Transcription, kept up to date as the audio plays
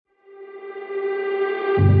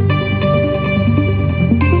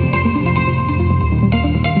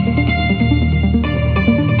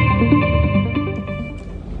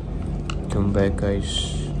back,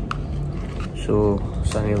 guys. So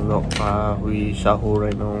Sunny vlog. We sahur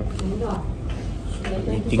right now.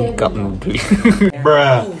 Eating cup noodle.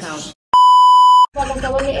 Bruh.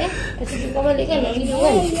 Kau balik kasi kau balik kan nak video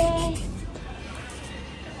kan.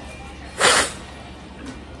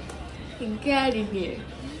 Tinggal in here.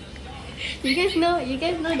 You guys know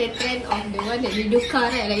the trend of the one that you do car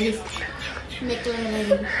right, like this.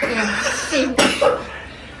 McLaren. Yeah, same.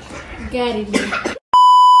 Gary dia.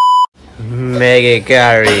 Mega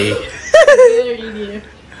Gary. Gary dia.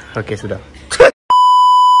 Okay, sudah.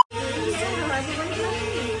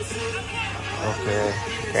 Okay,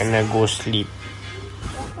 kena go sleep.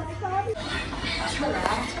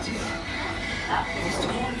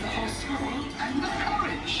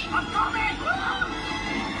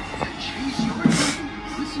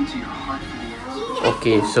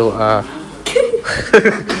 Okay, so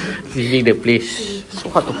leaving the place. So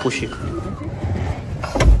hard to push it.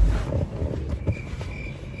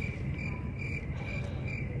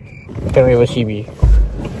 Can't even see me.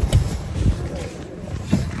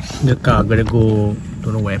 The car gonna go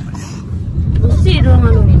don't know where. See dong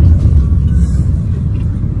anu ni.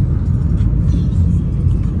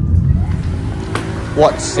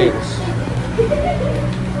 What sings?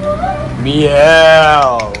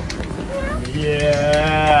 Meow.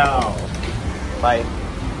 Meow. Bye.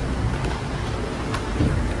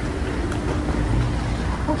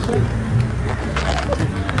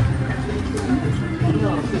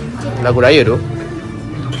 Lagu raya tu.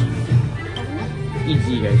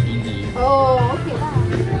 Easy guys, easy. Oh, okay lah.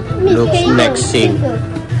 Looks maxing.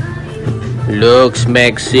 Looks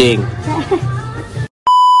maxing.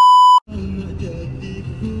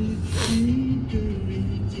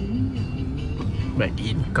 Back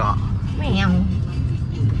in car. Meow.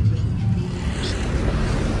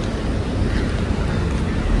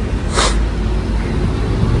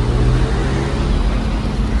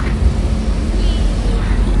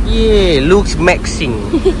 Yeah, looks maxing.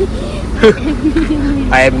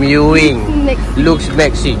 I am mewing. Looks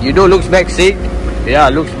maxing. You know looks maxing?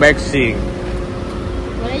 Yeah, looks maxing.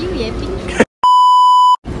 What are you yapping?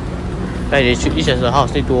 Hey, this is the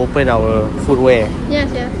house. Need to open our footwear.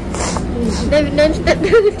 Yes, yeah. Don't start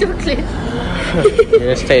the chocolate.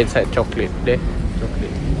 Let's stay inside chocolate. There,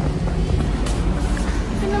 chocolate.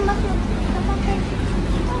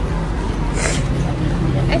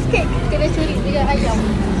 Escape kena curi dia ayam.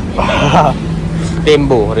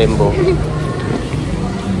 Rainbow, rainbow.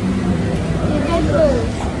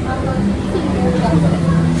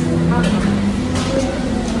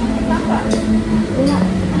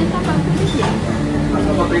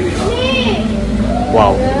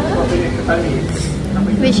 Wow.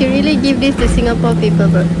 We should really give this to Singapore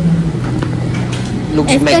people, bro.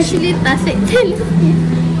 Looks Especially Tasik.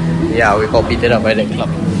 Yeah, we copied it up by that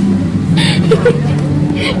club.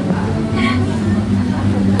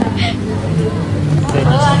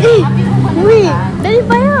 Wait, dari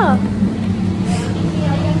payah.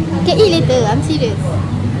 Can eat later, I'm serious.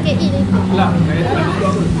 Can eat later.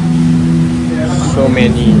 So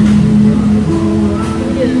many.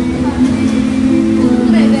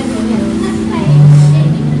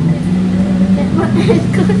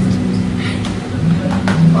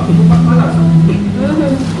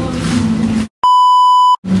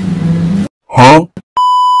 Huh?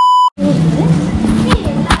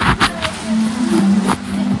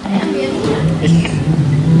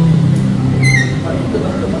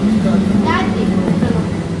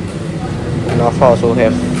 Nafa also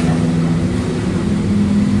have.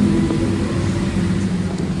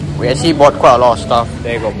 We actually bought quite a lot of stuff.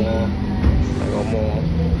 There got more. I got more.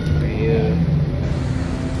 Here.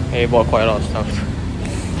 Hey, bought quite a lot of stuff.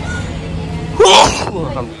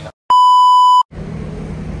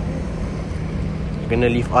 We're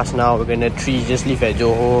gonna leave us now. We're gonna just leave at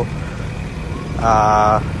Johor.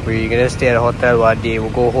 We're gonna stay at a hotel one day.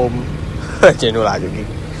 We'll go home. Jenuh lah jogging.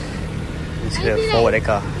 Just gonna forward the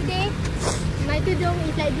car. Today, my tudung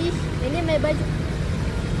is like this, and then my baju.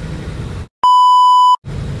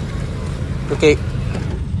 Okay.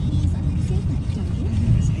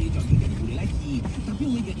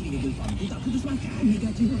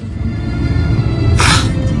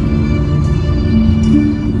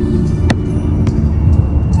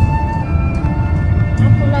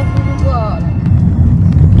 Apa lagu juga?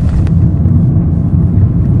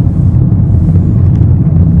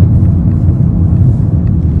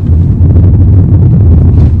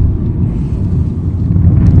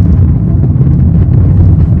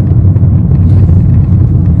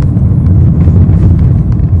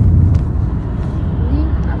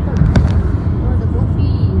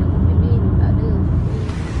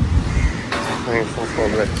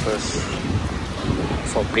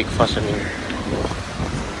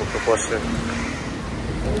 puasa.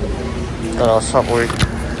 Tak rasa pun.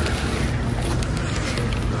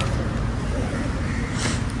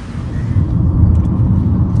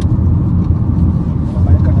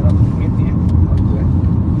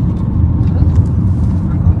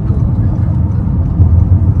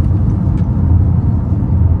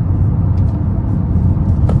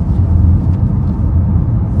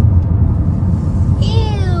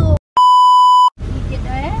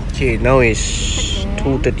 Okay, now it's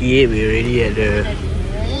 2:38. We're already at the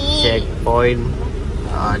checkpoint.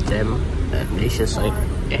 Them at Malaysia side,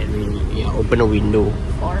 and we open a window.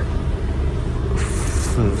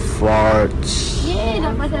 Farts. Yeay,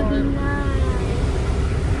 dapat dah bina.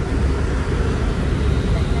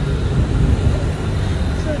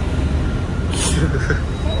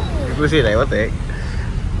 People say like, what the heck?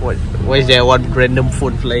 Why is there one random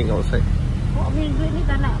phone flying outside?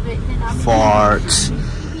 Farts.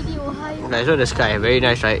 Nice on the sky, very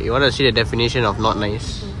nice, right? You want to see the definition of not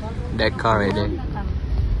nice? That car right there.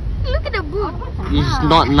 Look at the boot. It's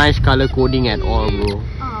not nice color coding at all, bro.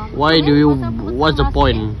 Why do you? What's the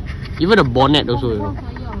point? Even the bonnet also, you know.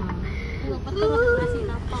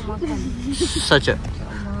 Such a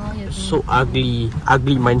so ugly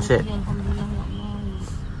mindset.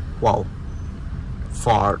 Wow.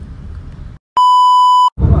 Fart.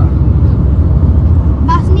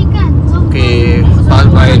 Okay, pass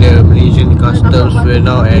by the Malaysian customs. We're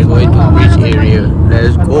now going to which area?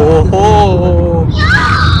 Let's go home.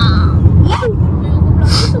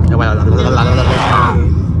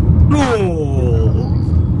 No.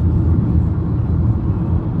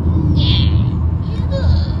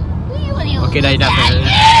 Okay, dah.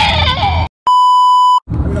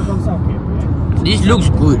 This looks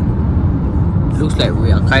good. Looks like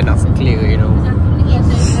we are kind of clear, you know.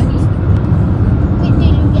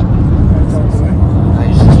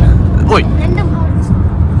 Oi! Random house.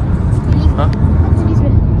 Huh? What's this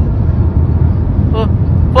one? Oh,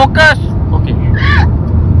 focus! Okay.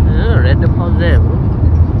 Random house there, bro.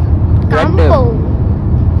 Kampung.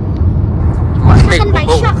 Must take Makan by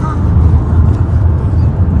photo. shark.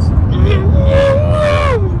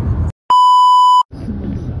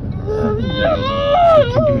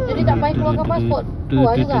 Jadi tak payah keluarkan pasport.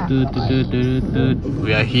 Keluar juga.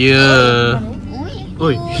 We are here.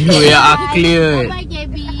 Oi, we are cleared. Bye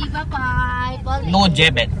JB. Bye-bye. No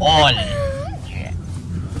jab at all.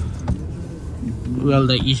 Well,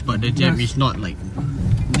 there is, but the jab is not like.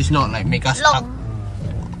 It's not like make us stuck.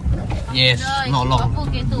 Yes, not long. Apa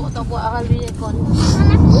kereta tak buat hal rekod.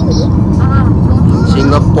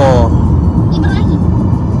 Singapore. Itu lagi.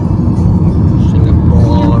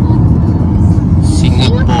 Singapore. Sing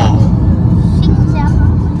siapa?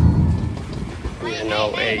 We are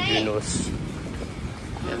now at Eunos.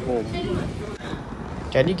 At home.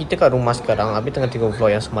 Jadi kita kat rumah sekarang. Habis tengah tengok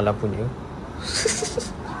vlog yang semalam punya.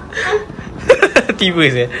 Tiba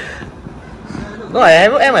saya. No, I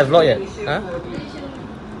haven't end my vlog yet. Huh?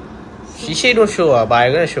 She say don't show, but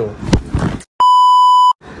I'm gonna show.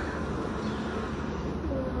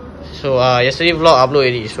 So yesterday vlog upload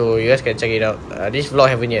already, so you guys can check it out. This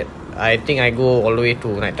vlog haven't yet. I think I go all the way to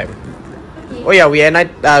night time. Oh yeah, we at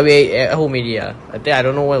night. We at home already. I think I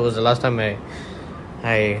don't know when was the last time I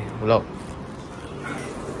vlog.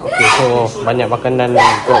 Okay, so banyak makanan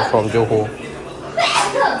brought from Johor.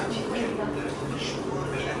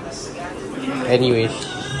 Anyways,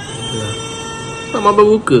 Mama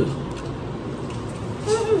berbuka.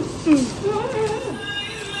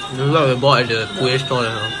 This is what we bought at the kuih store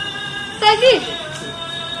now. Tadi.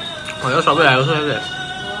 Oh, yours strawberry, I also have that.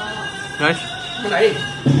 Nice. Lain.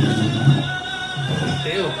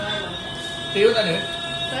 Teo. Teo tak ada?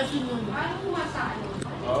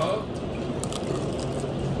 Oh.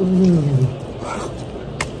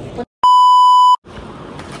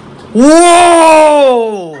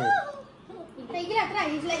 Whoa! Lagi lah, try.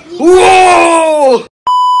 It's like Whoa!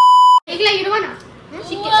 Lagi lah, you don't wanna?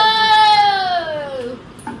 Wow.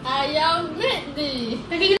 Ayam red ni.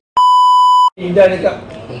 Ida dekat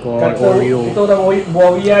kata Oreo. kita orang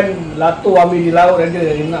buah wian lato ambil di laut dan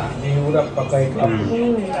dia nak diurap pakai kelapa.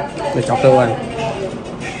 The chocolate one.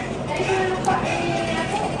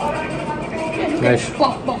 Nice.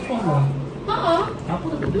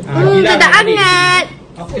 Dia dah hangat.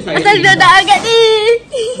 Asal dia dah hangat ni.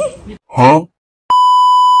 Huh?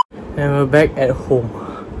 And we're back at home.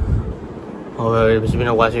 Oh, well, it's been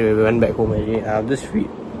a while since we went back home already. This street.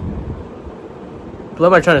 What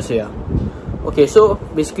am I trying to say? Okay, so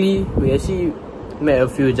basically we actually made a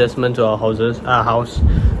few adjustments to our house.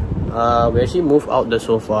 We actually moved out the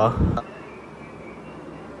sofa.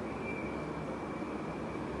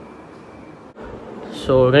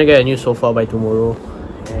 So we're gonna get a new sofa by tomorrow,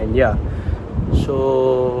 And yeah,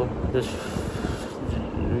 so this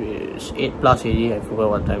it's 8 plus already. I forgot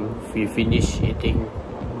what time we finished eating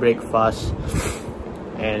breakfast.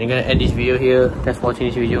 And I'm gonna end this video here. Thanks for watching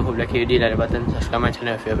this video. Hope you like it. Like the button, subscribe my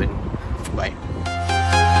channel if you haven't. Bye.